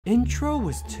Intro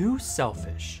was too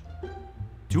selfish.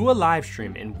 Do a live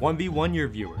stream and 1v1 your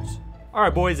viewers.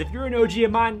 Alright boys, if you're an OG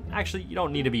of mine, actually you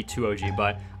don't need to be too OG,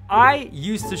 but I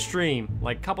used to stream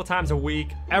like a couple times a week,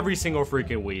 every single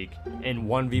freaking week, and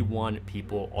 1v1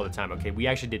 people all the time, okay? We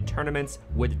actually did tournaments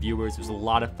with viewers. It was a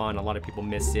lot of fun. A lot of people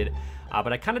missed it.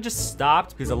 But I kind of just stopped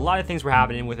because a lot of things were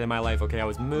happening within my life, okay? I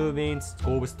was moving,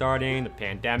 school was starting, the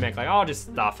pandemic, like all just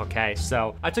stuff, okay?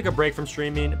 So I took a break from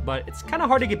streaming, but it's kind of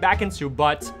hard to get back into,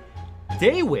 but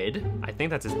David, I think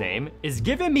that's his name, is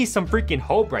giving me some freaking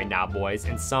hope right now, boys,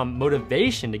 and some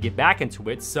motivation to get back into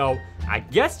it. So I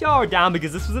guess y'all are down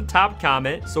because this was a top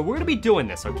comment. So we're gonna be doing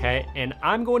this, okay? And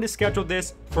I'm going to schedule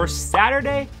this for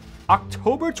Saturday,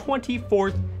 October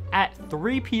 24th at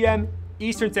 3 p.m.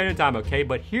 Eastern Standard Time, okay?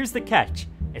 But here's the catch.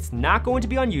 It's not going to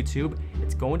be on YouTube.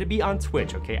 It's going to be on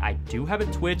Twitch, okay? I do have a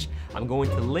Twitch. I'm going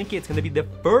to link it. It's gonna be the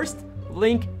first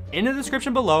link in the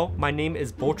description below. My name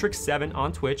is Voltrix7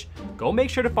 on Twitch. Go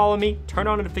make sure to follow me, turn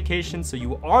on notifications so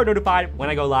you are notified when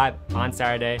I go live on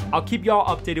Saturday. I'll keep y'all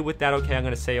updated with that, okay? I'm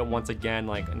gonna say it once again,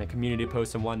 like in the community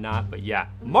post and whatnot, but yeah,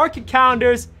 mark your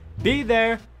calendars, be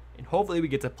there, and hopefully we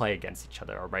get to play against each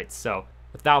other, all right? So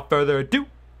without further ado,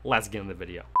 let's get in the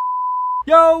video.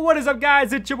 Yo, what is up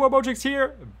guys? It's your boy Voltrix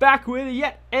here, back with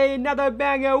yet another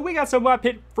banger. We got some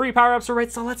pit free power-ups,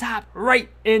 alright, so let's hop right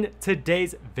in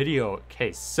today's video.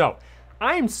 Okay, so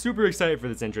I am super excited for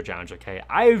this intro challenge, okay?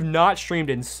 I have not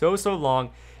streamed in so long,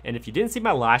 and if you didn't see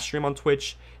my last stream on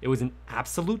Twitch, it was an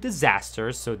absolute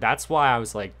disaster, so that's why I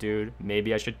was like, dude,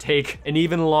 maybe I should take an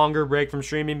even longer break from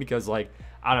streaming because, like,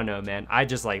 I don't know, man. I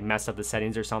just like messed up the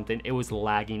settings or something. It was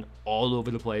lagging all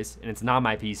over the place, and it's not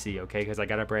my PC, okay? Because I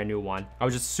got a brand new one. I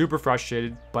was just super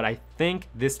frustrated, but I think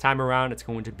this time around it's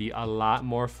going to be a lot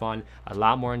more fun, a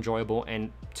lot more enjoyable,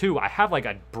 and two, I have like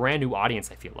a brand new audience,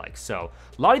 I feel like. So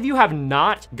a lot of you have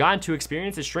not gotten to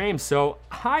experience the stream, so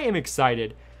I am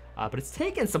excited. But it's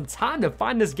taken some time to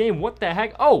find this game. What the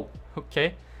heck? Oh,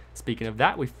 okay. Speaking of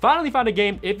that, we finally found a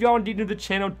game. If y'all are new to the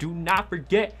channel, do not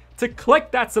forget to click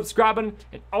that subscribe button,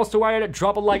 and also while you're at it,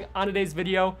 drop a like on today's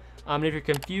video. And if you're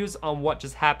confused on what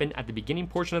just happened at the beginning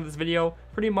portion of this video,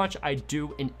 pretty much I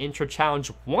do an intro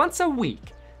challenge once a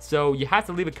week. So you have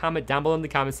to leave a comment down below in the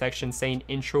comment section saying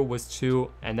intro was too,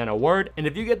 and then a word. And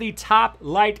if you get the top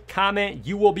liked comment,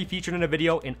 you will be featured in a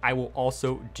video, and I will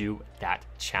also do that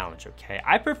challenge, okay?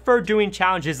 I prefer doing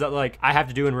challenges that like I have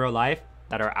to do in real life,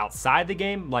 that are outside the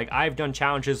game. Like I've done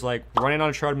challenges like running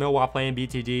on a treadmill while playing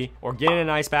BTD, or getting an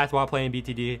ice bath while playing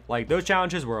BTD. Like those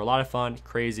challenges were a lot of fun,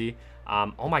 crazy.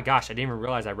 Oh my gosh, I didn't even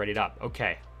realize I read it up.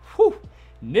 Okay, whew.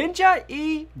 Ninja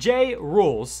EJ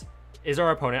Rules is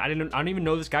our opponent. I don't even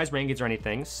know this guy's rankings or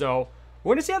anything, so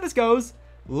we're gonna see how this goes.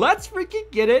 Let's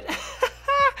freaking get it.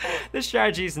 This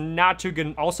strategy is not too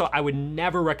good. Also, I would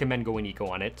never recommend going eco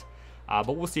on it.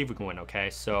 But we'll see if we can win, okay?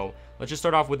 So let's just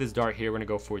start off with his dart here. We're gonna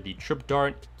go for the trip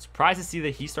dart. Surprised to see that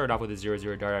he started off with a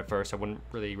 0-0 dart at first. I wouldn't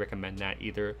really recommend that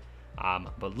either.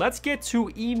 But let's get to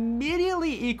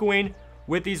immediately ecoing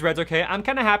with these reds, okay? I'm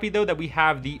kind of happy though that we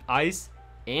have the ice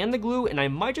and the glue, and I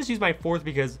might just use my fourth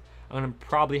because I'm gonna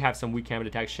probably have some weak camera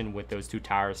detection with those two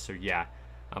towers, so yeah.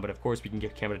 But of course we can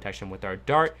get camera detection with our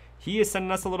dart. He is sending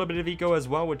us a little bit of eco as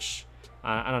well, which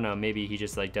I don't know, maybe he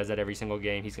just like does that every single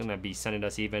game. He's gonna be sending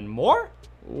us even more?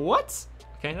 What?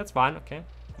 Okay, that's fine, okay.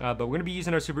 But we're gonna be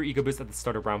using our super eco boost at the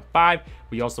start of round 5.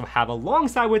 We also have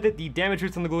alongside with it the damage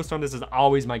boost on the glue storm. This is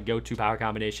always my go-to power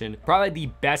combination. Probably the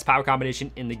best power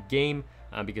combination in the game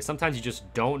because sometimes you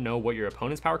just don't know what your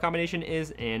opponent's power combination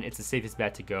is, and it's the safest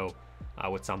bet to go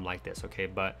with something like this, okay?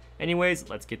 But anyways,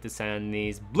 let's get to send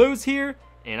these blues here.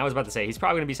 And I was about to say, he's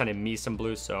probably going to be sending me some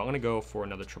blues, so I'm going to go for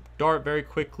another triple dart very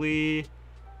quickly.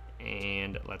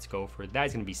 And let's go for that.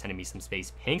 He's going to be sending me some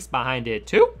space pinks behind it,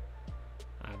 too.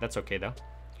 That's okay, though.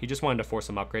 He just wanted to force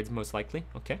some upgrades, most likely.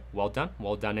 Okay, well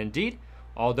done indeed.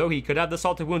 Although he could have the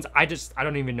salted wounds, I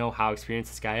don't even know how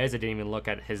experienced this guy is. I didn't even look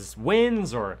at his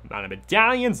wins or amount of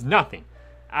medallions, nothing.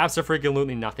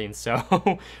 Absolutely nothing.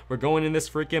 So we're going in this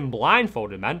freaking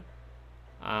blindfolded, man.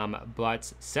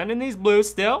 But sending these blues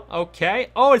still,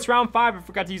 okay. Oh, it's round 5. I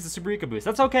forgot to use the super eco boost.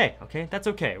 That's okay, okay? That's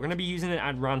okay. We're gonna be using it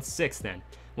at round 6 then.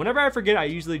 Whenever I forget, I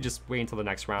usually just wait until the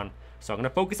next round. So I'm gonna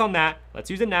focus on that. Let's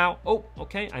use it now. Oh,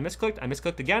 okay, I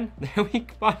misclicked again. There we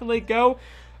finally go.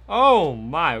 Oh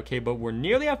my, okay, but we're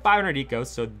nearly at 500 eco,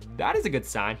 so that is a good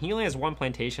sign. He only has 1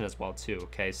 plantation as well too,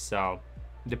 okay? So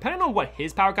depending on what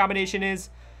his power combination is,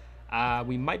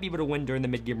 we might be able to win during the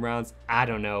mid-game rounds. I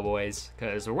don't know, boys,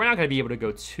 because we're not going to be able to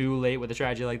go too late with a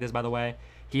strategy like this, by the way.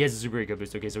 He has a super eco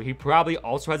boost, okay, so he probably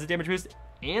also has a damage boost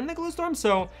and the glue storm,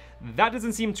 so that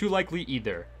doesn't seem too likely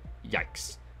either.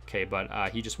 Yikes. Okay,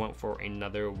 but he just went for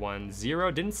another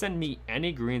 1-0. Didn't send me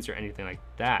any greens or anything like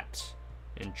that.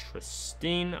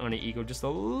 Interesting. I'm gonna eco just a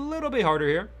little bit harder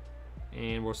here.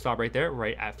 And we'll stop right there,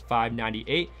 right at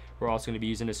 598. We're also going to be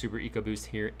using a super eco boost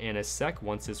here in a sec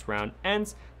once this round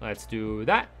ends. Let's do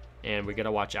that. And we got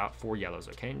to watch out for yellows,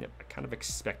 okay? I kind of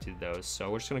expected those. So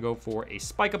we're just going to go for a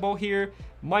spikeable here.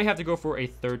 Might have to go for a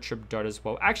third trip dart as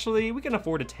well. Actually, we can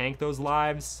afford to tank those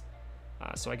lives.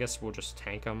 So I guess we'll just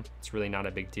tank them. It's really not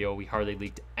a big deal. We hardly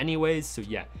leaked anyways. So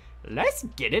yeah, let's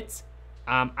get it.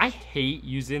 I hate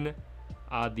using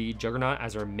the Juggernaut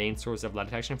as our main source of lead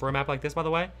detection for a map like this, by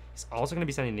the way. He's also going to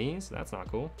be sending these. That's not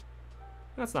cool.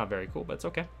 That's not very cool, but it's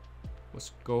okay.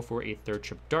 Let's go for a third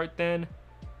trip dart then.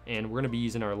 And we're going to be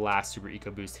using our last super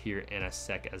eco boost here in a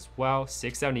sec as well.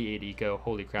 678 eco.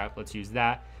 Holy crap. Let's use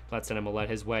that. Let's send him a lead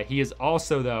his way. He is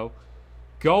also, though,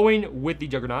 going with the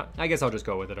Juggernaut. I guess I'll just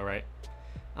go with it, all right?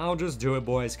 I'll just do it,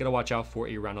 boys. Got to watch out for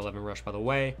a round 11 rush, by the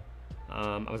way.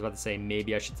 I was about to say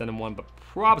maybe I should send him one, but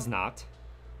probs not.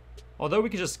 Although we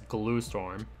could just glue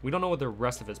storm. We don't know what the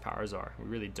rest of his powers are. We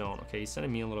really don't. Okay, he's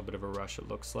sending me a little bit of a rush, it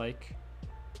looks like.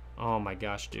 Oh my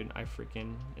gosh, dude. I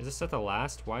freaking... Is this set to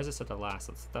last? Why is it set to last?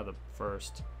 Let's set that up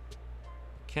first.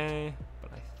 Okay.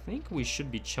 But I think we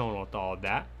should be chilling with all of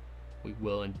that. We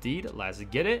will indeed. Let's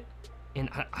get it. And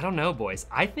I don't know, boys.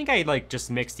 I think I like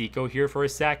just mixed eco here for a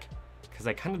sec. Because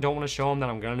I kind of don't want to show him that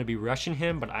I'm going to be rushing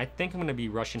him. But I think I'm going to be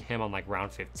rushing him on like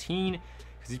round 15.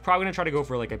 Because he's probably going to try to go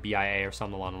for like a BIA or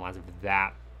something along the lines of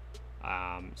that.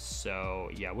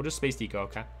 So yeah, we'll just space eco,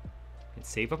 okay? And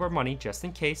save up our money just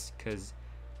in case. Because...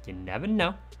 you never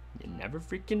know. You never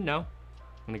freaking know.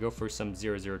 I'm going to go for some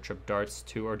 0-0 trip darts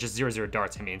too. Or just 0-0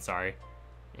 darts, I mean, sorry.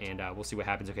 And we'll see what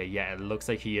happens. Okay, yeah, it looks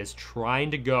like he is trying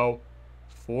to go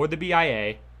for the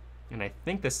BIA. And I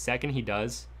think the second he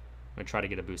does, I'm going to try to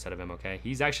get a boost out of him, okay?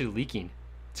 He's actually leaking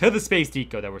to the space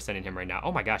eco that we're sending him right now.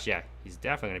 Oh my gosh, yeah. He's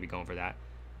definitely going to be going for that.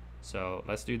 So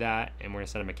let's do that. And we're going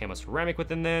to send him a camo ceramic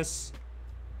within this.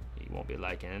 He won't be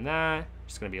liking that.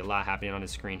 There's going to be a lot happening on his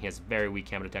screen. He has very weak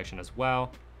camo detection as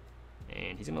well.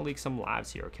 And he's going to leak some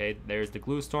lives here, okay? There's the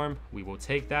glue storm. We will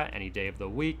take that any day of the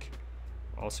week.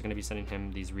 We're also going to be sending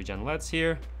him these regen LEDs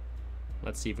here.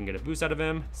 Let's see if we can get a boost out of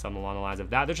him. Something along the lines of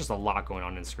that. There's just a lot going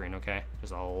on in the screen, okay?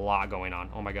 There's a lot going on.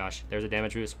 Oh my gosh. There's a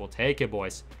damage boost. We'll take it,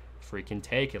 boys. Freaking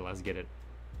take it. Let's get it.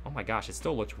 Oh my gosh. It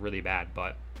still looked really bad,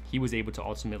 but he was able to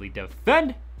ultimately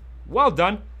defend. Well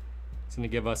done. It's going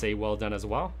to give us a well done as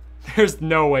well. There's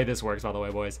no way this works, by the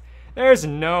way, boys. There's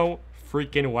no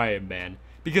freaking way, man.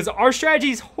 Because our strategy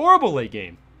is horrible late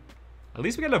game. At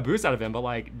least we got a boost out of him, but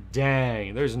like,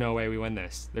 dang, there's no way we win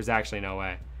this. There's actually no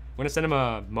way. We're going to send him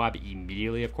a mob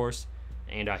immediately, of course.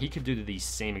 And he could do the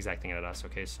same exact thing at us,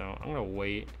 okay? So I'm going to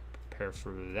wait, prepare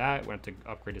for that. We're going to have to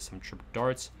upgrade to some trip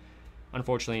darts.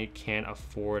 Unfortunately, can't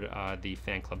afford the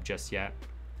fan club just yet.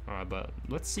 But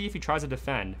let's see if he tries to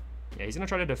defend. Yeah, he's going to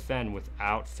try to defend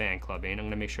without fan clubbing. I'm going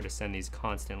to make sure to send these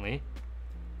constantly.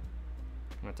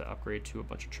 I'm going to have to upgrade to a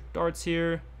bunch of trip darts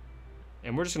here.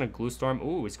 And we're just going to glue storm.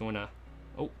 Ooh, he's going to...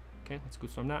 Oh, okay, let's glue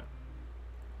storm that.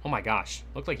 Oh my gosh.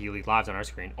 Looked like he leaked lives on our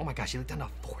screen. Oh my gosh, he leaked down to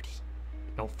 40.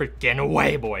 No freaking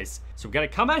way, boys. So we got to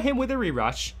come at him with a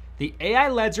rerush. The AI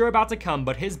LEDs are about to come,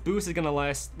 but his boost is going to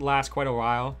last quite a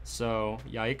while. So,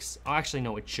 yikes. Oh, actually,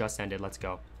 no, it just ended. Let's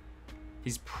go.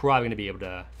 He's probably going to be able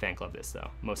to fan club this,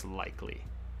 though. Most likely.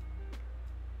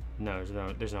 No,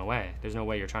 there's no way. There's no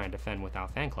way you're trying to defend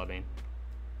without fan clubbing.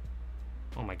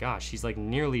 Oh my gosh, he's like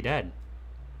nearly dead.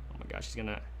 Oh my gosh, he's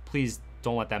gonna... Please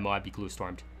don't let that Moab be glue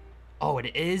stormed. Oh,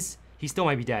 it is? He still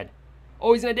might be dead.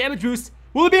 Oh, he's gonna damage boost.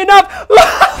 Will it be enough?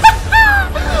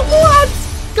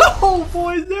 Let's go,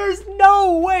 boys. There's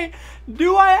no way.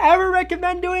 Do I ever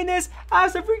recommend doing this?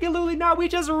 Absolutely not. We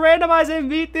just randomized and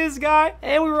beat this guy.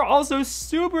 And we were also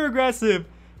super aggressive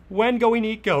when going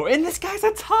eco. And this guy's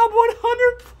a top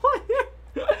 100 player.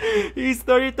 He's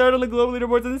 33rd on the global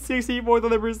leaderboards and 64th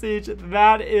on the prestige.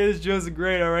 That is just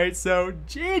great, all right? So,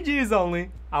 GG's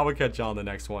only. I will catch you on the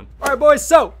next one. All right, boys,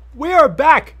 so we are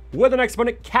back with the next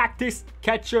opponent. Cactus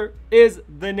Catcher is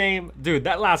the name. Dude,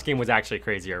 that last game was actually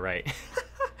crazier, right?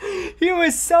 He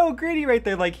was so greedy right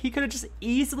there. Like, he could have just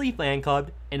easily fan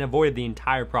clubbed and avoided the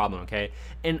entire problem, okay?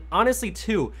 And honestly,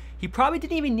 too, he probably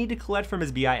didn't even need to collect from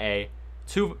his BIA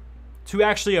to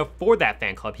actually afford that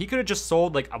fan club. He could have just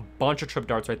sold like a bunch of trip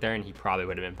darts right there and he probably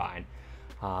would have been fine.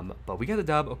 But we got the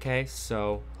dub, okay,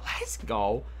 so let's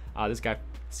go. This guy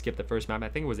skipped the first map. I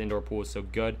think it was indoor pool, so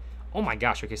good. Oh my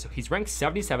gosh, okay, so he's ranked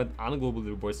 77th on the global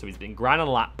leaderboard, so he's been grinding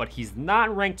a lot, but he's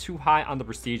not ranked too high on the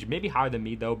prestige. Maybe higher than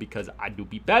me, though, because I do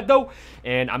be bad, though,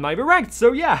 and I'm not even ranked,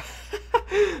 so yeah.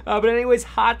 But anyways,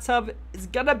 hot tub is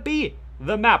gonna be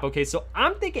the map. Okay, so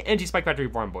I'm thinking NG Spike Factory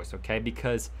farm, boys, okay,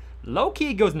 because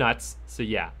low-key goes nuts. So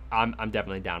yeah, I'm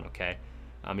definitely down, okay.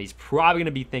 He's probably going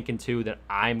to be thinking too that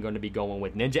I'm going to be going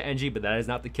with Ninja NG, but that is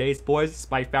not the case, boys.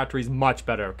 Spike Factory is much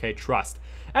better, okay, trust.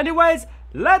 Anyways,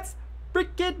 let's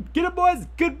freaking get it, boys.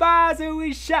 Goodbye, so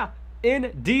we shall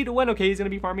indeed win. Okay, he's going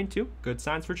to be farming too. Good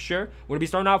signs for sure. We're going to be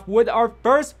starting off with our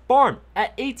first farm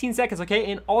at 18 seconds,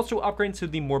 okay, and also upgrading to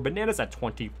the more bananas at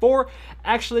 24.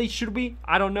 Actually, should we?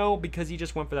 I don't know, because he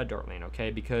just went for that dart lane,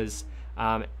 okay, because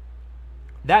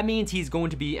that means he's going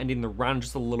to be ending the round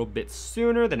just a little bit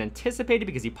sooner than anticipated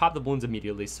because he popped the balloons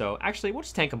immediately. So actually, we'll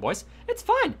just tank him, boys. It's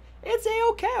fine. It's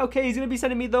a-okay. Okay, he's going to be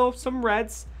sending me, though, some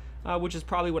reds, which is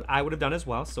probably what I would have done as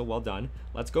well. So well done.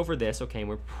 Let's go for this. Okay, and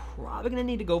we're probably going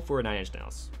to need to go for a 9-inch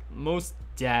nails. Most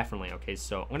definitely. Okay,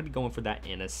 so I'm going to be going for that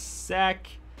in a sec.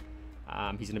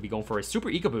 He's going to be going for a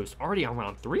super eco boost already on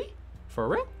round 3? For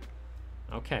real?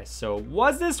 Okay, so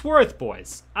was this worth,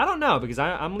 boys? I don't know, because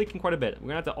I'm leaking quite a bit. We're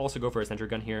gonna have to also go for a sentry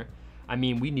gun here. I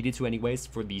mean, we needed to anyways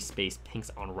for the space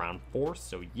pinks on round 4,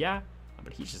 so yeah.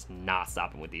 But he's just not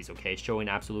stopping with these, okay? Showing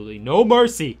absolutely no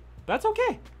mercy. That's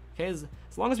okay. Okay, as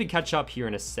long as we catch up here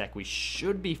in a sec, we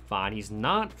should be fine. He's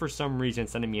not, for some reason,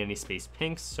 sending me any space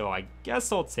pinks, so I guess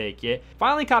I'll take it.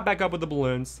 Finally caught back up with the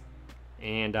balloons.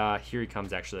 And here he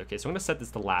comes, actually. Okay, so I'm gonna set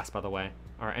this to last, by the way.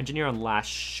 Our engineer on last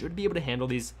should be able to handle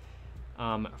these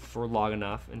for long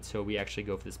enough until we actually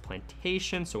go for this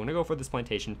plantation. So we're gonna go for this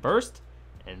plantation first,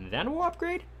 and then we'll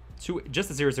upgrade to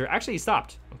just a 0-0. Actually, he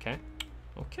stopped. Okay,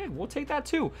 we'll take that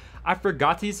too. I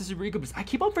forgot to use the super eco boost. I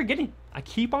keep on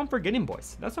forgetting,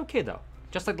 boys. That's okay though.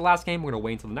 Just like the last game, we're gonna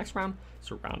wait until the next round.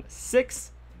 So round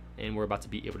 6, and we're about to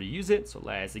be able to use it. So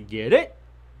let's get it.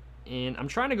 And I'm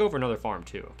trying to go for another farm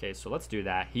too. Okay, so let's do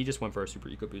that. He just went for a super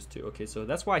eco boost too. Okay, so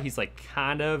that's why he's like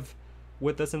kind of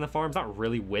with us in the farms. Not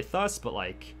really with us, but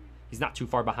like he's not too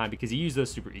far behind because he used those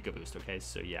super eco boost. Okay,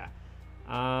 so yeah,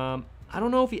 I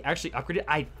don't know if he actually upgraded.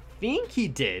 I think he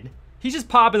did. He's just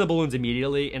popping the balloons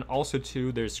immediately, and also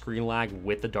too there's screen lag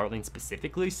with the dart lane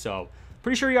specifically, so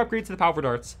pretty sure he upgraded to the powerful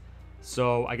darts.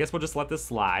 So I guess we'll just let this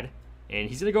slide, and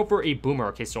he's gonna go for a boomer.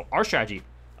 Okay, so our strategy,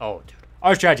 oh dude,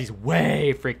 our strategy's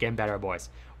way freaking better, boys,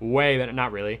 way better.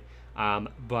 Not really,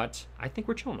 but I think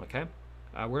we're chilling. Okay,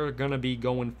 we're gonna be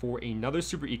going for another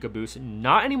super eco boost.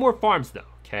 Not any more farms though,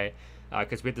 okay?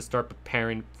 Because we have to start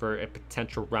preparing for a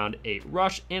potential round 8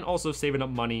 rush and also saving up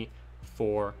money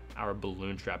for our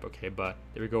balloon trap. Okay, but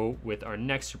there we go with our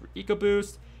next super eco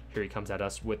boost. Here he comes at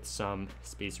us with some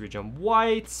space regen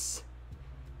whites.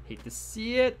 Hate to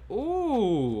see it.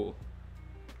 Ooh,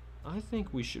 I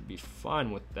think we should be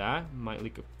fine with that. Might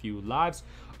leak a few lives.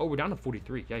 Oh, we're down to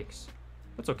 43. Yikes.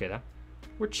 That's okay though.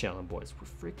 We're chilling, boys.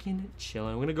 We're freaking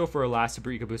chilling. We're gonna go for our last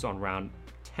super eco boost on round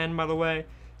 10, by the way.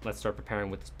 Let's start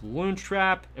preparing with this balloon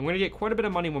trap, and we're gonna get quite a bit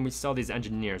of money when we sell these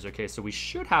engineers. Okay, so we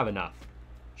should have enough.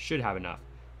 Should have enough.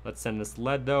 Let's send this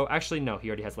lead though. Actually, no, he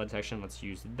already has lead detection. Let's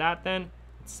use that then.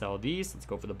 Let's sell these. Let's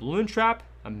go for the balloon trap.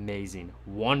 Amazing,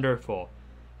 wonderful.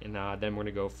 And then we're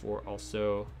gonna go for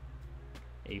also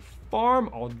a farm,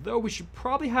 although we should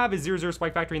probably have a 0-0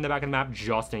 spike factory in the back of the map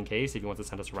just in case if he wants to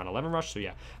send us around 11 rush. So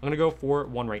yeah, I'm gonna go for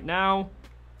one right now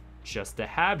just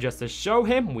to show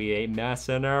him we ain't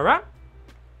messing around.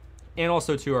 And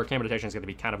also too, our camera detection is gonna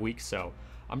be kind of weak, so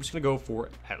I'm just gonna go for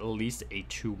at least a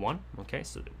 2-1. Okay,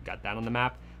 so we got that on the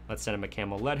map. Let's send him a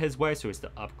camel lead his way so he has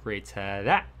to upgrade to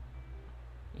that.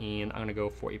 And I'm gonna go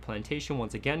for a plantation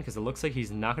once again because it looks like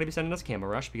he's not gonna be sending us a camera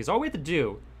rush, because all we have to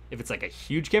do if it's like a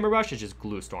huge camera rush is just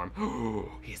glue storm.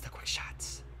 He has the quick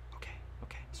shots.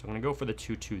 Okay, so I'm gonna go for the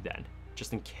 2-2 then,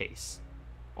 just in case.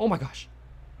 Oh my gosh.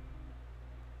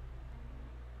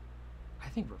 I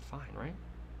think we're fine, right?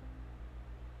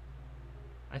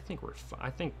 I think we're fine. I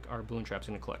think our balloon trap's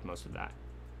gonna collect most of that.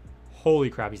 Holy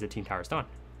crap, he's a team tower stun.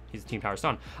 He's a team tower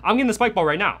stun. I'm getting the spike ball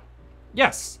right now.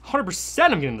 Yes,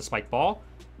 100% I'm getting the spike ball,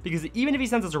 because even if he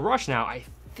sends us a rush now, I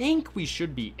think we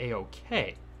should be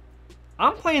a-okay.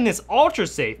 I'm playing this ultra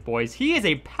safe, boys. He is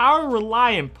a power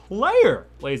reliant player,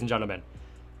 ladies and gentlemen.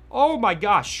 Oh my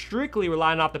gosh, strictly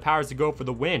relying off the powers to go for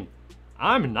the win.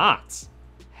 I'm not.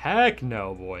 Heck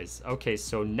no, boys. Okay,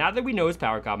 so now that we know his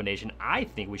power combination, I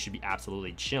think we should be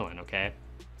absolutely chilling, okay?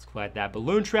 Let's collect that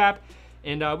balloon trap,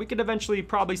 and we could eventually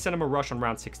probably send him a rush on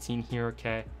round 16 here,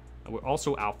 okay? We're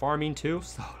also out farming too,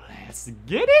 so let's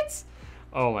get it.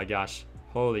 Oh my gosh.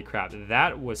 Holy crap,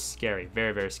 that was scary.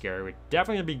 Very, very scary. We're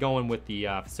definitely gonna be going with the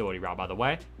facility route, by the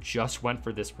way. Just went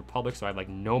for this Republic, so I have like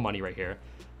no money right here.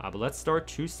 But let's start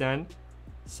to send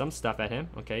some stuff at him.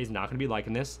 Okay, he's not gonna be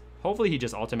liking this. Hopefully he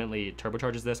just ultimately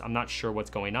turbocharges this. I'm not sure what's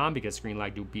going on because screen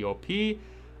lag do BOP.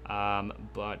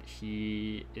 But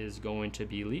he is going to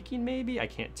be leaking maybe. I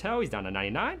can't tell. He's down to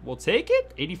 99. We'll take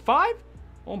it. 85.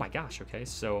 Oh my gosh. Okay,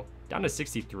 so down to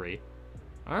 63.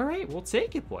 All right, we'll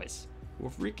take it, boys.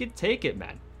 We'll freaking take it,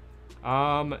 man.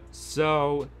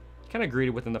 So kind of greedy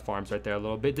within the farms right there a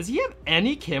little bit. Does he have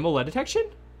any camel lead detection?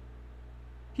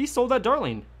 He sold that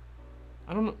darling.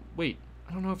 I don't know. Wait,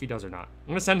 I don't know if he does or not. I'm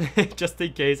gonna send it just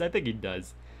in case. I think he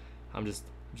does. I'm just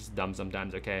dumb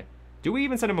sometimes. Okay. Do we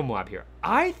even send him a Moab here?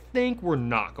 I think we're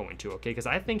not going to. Okay, because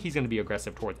I think he's gonna be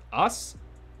aggressive towards us.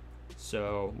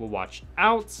 So we'll watch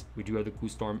out. We do have the Glue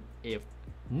Storm if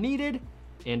needed.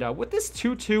 And with this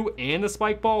 2-2 and the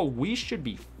Spike Ball, we should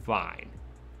be fine.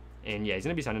 And yeah, he's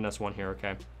gonna be sending us one here.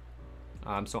 Okay.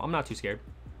 So I'm not too scared.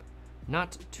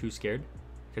 Not too scared.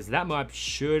 Because that Moab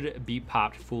should be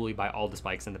popped fully by all the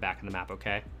spikes in the back of the map,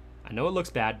 okay? I know it looks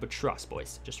bad, but trust,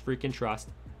 boys. Just freaking trust.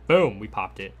 Boom, we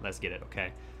popped it. Let's get it,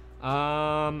 okay?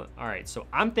 All right, so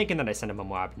I'm thinking that I send him a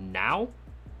Moab now,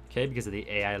 okay? Because of the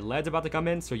AI leads about to come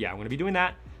in. So yeah, I'm going to be doing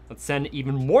that. Let's send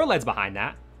even more leads behind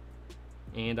that.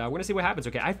 And we're going to see what happens,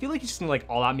 okay? I feel like he's just going to like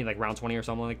all out me like round 20 or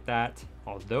something like that.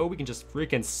 Although we can just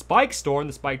freaking Spike Storm.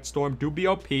 The Spike Storm do be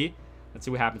OP. Let's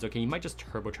see what happens, okay? He might just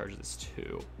turbocharge this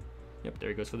too. Yep, there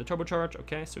he goes for the turbocharge.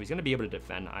 Okay, so he's going to be able to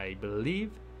defend, I believe.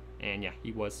 And yeah,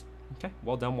 he was. Okay,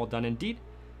 well done indeed.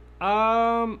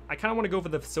 I kind of want to go for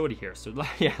the facility here. So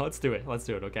yeah, let's do it. Let's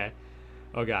do it, okay?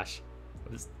 Oh gosh.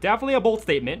 It's definitely a bold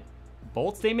statement.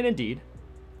 Bold statement indeed.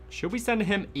 Should we send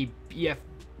him a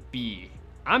BFB?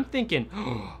 I'm thinking,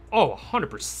 oh,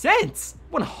 100%.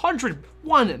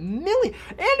 101 million.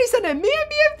 And he sent me a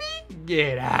BFB?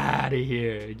 Get out of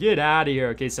here. Get out of here.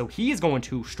 Okay, so he is going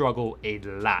to struggle a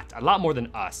lot more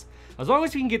than us. As long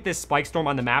as we can get this Spike Storm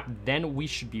on the map, then we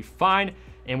should be fine.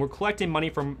 And we're collecting money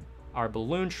from our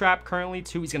balloon trap currently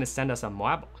too. He's going to send us a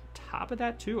Moab on top of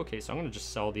that too. Okay, so I'm going to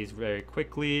just sell these very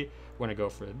quickly. We're going to go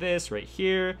for this right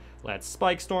here. Let's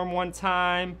Spike Storm one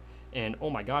time. And oh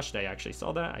my gosh, did I actually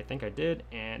sell that? I think I did.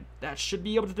 And that should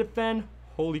be able to defend.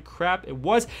 Holy crap, it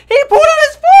was. He pulled out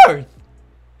his fourth!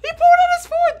 He pulled out his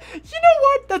fourth! You know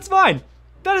what? That's fine.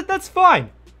 That's fine.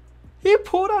 He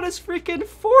pulled out his freaking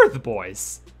fourth,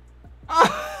 boys.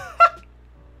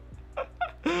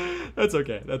 That's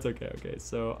okay. That's okay. Okay,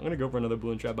 so I'm going to go for another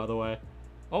balloon trap, by the way.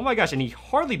 Oh my gosh, and he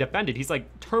hardly defended. He's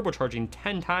like turbocharging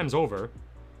 10 times over.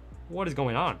 What is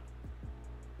going on?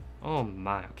 Oh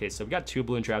my. Okay, so we got 2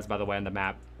 balloon traps, by the way, on the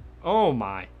map. Oh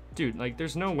my. Dude, like,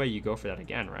 there's no way you go for that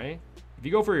again, right? If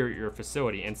you go for your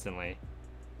facility instantly,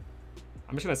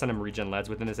 I'm just going to send him regen leads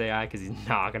within his AI because he's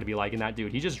not going to be liking that.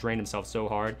 Dude, he just drained himself so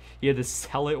hard. He had to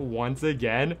sell it once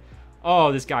again.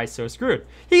 Oh, this guy's so screwed.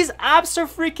 He's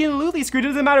abso-freaking-lutely screwed. It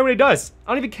doesn't matter what he does.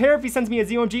 I don't even care if he sends me a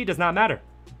ZOMG. It does not matter.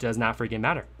 It does not freaking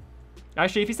matter.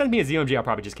 Actually, if he sends me a ZOMG, I'll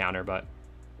probably just counter, but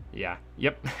yeah.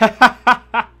 Yep.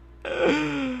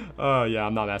 Oh, yeah,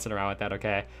 I'm not messing around with that,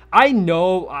 okay? I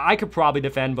know I could probably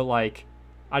defend, but, like,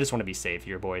 I just want to be safe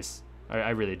here, boys.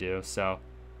 I really do, so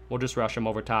we'll just rush him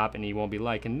over top, and he won't be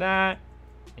liking that.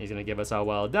 He's going to give us a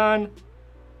well done,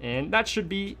 and that should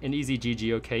be an easy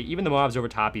GG, okay? Even the Moab's over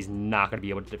top, he's not going to be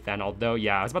able to defend, although,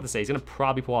 yeah, I was about to say, he's going to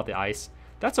probably pull out the ice.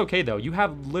 That's okay, though. You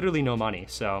have literally no money,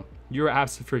 so you're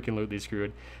absolutely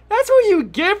screwed. That's what you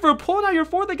get for pulling out your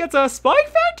fourth against a Spike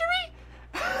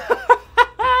Factory?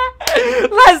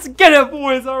 Let's get it,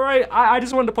 boys, all right? I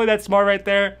just wanted to play that smart right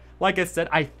there. Like I said,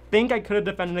 I think I could have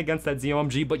defended against that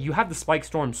ZOMG, but you have the Spike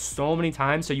Storm so many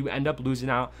times, so you end up losing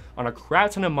out on a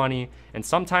crap ton of money, and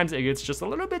sometimes it gets just a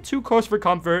little bit too close for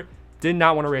comfort. Did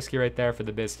not want to risk it right there for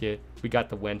the biscuit. We got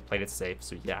the win, played it safe,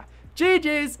 so yeah.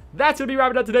 GG's, that's going to be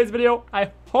wrapping up today's video.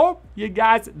 I hope you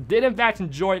guys did in fact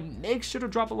enjoy. Make sure to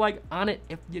drop a like on it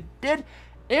if you did,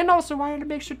 and also wanted to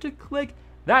make sure to click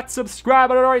that subscribe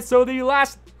button. All right, so the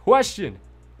last question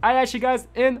I asked you guys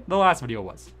in the last video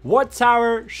was, what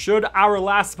tower should our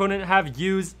last opponent have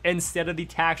used instead of the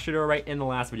tax shooter, right? In the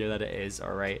last video that it is,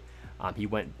 all right. He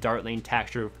went Dart Lane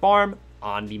tax shooter farm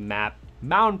on the map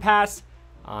Mountain Pass.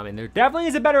 And there definitely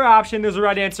is a better option. There's a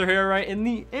right answer here, right? And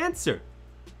the answer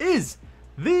is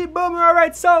the Boomerang, all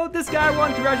right? So this guy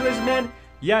won, congratulations, man.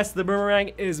 Yes, the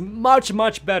Boomerang is much,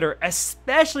 much better,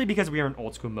 especially because we are in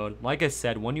old school mode. Like I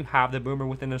said, when you have the Boomer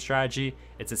within the strategy,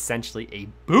 it's essentially a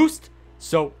boost.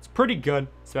 So it's pretty good,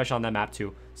 especially on that map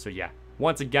too. So yeah,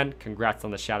 once again, congrats on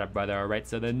the shout out, brother. All right,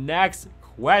 so the next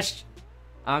question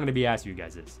I'm going to be asking you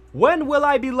guys is, when will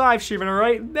I be live streaming, all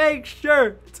right? Make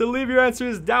sure to leave your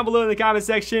answers down below in the comment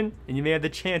section, and you may have the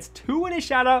chance to win a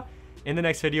shout out in the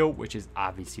next video, which is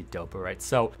obviously dope, all right?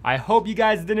 So I hope you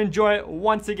guys did enjoy it.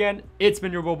 Once again, it's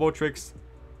been your Bobo Tricks,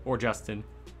 or Justin.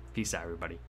 Peace out,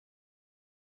 everybody.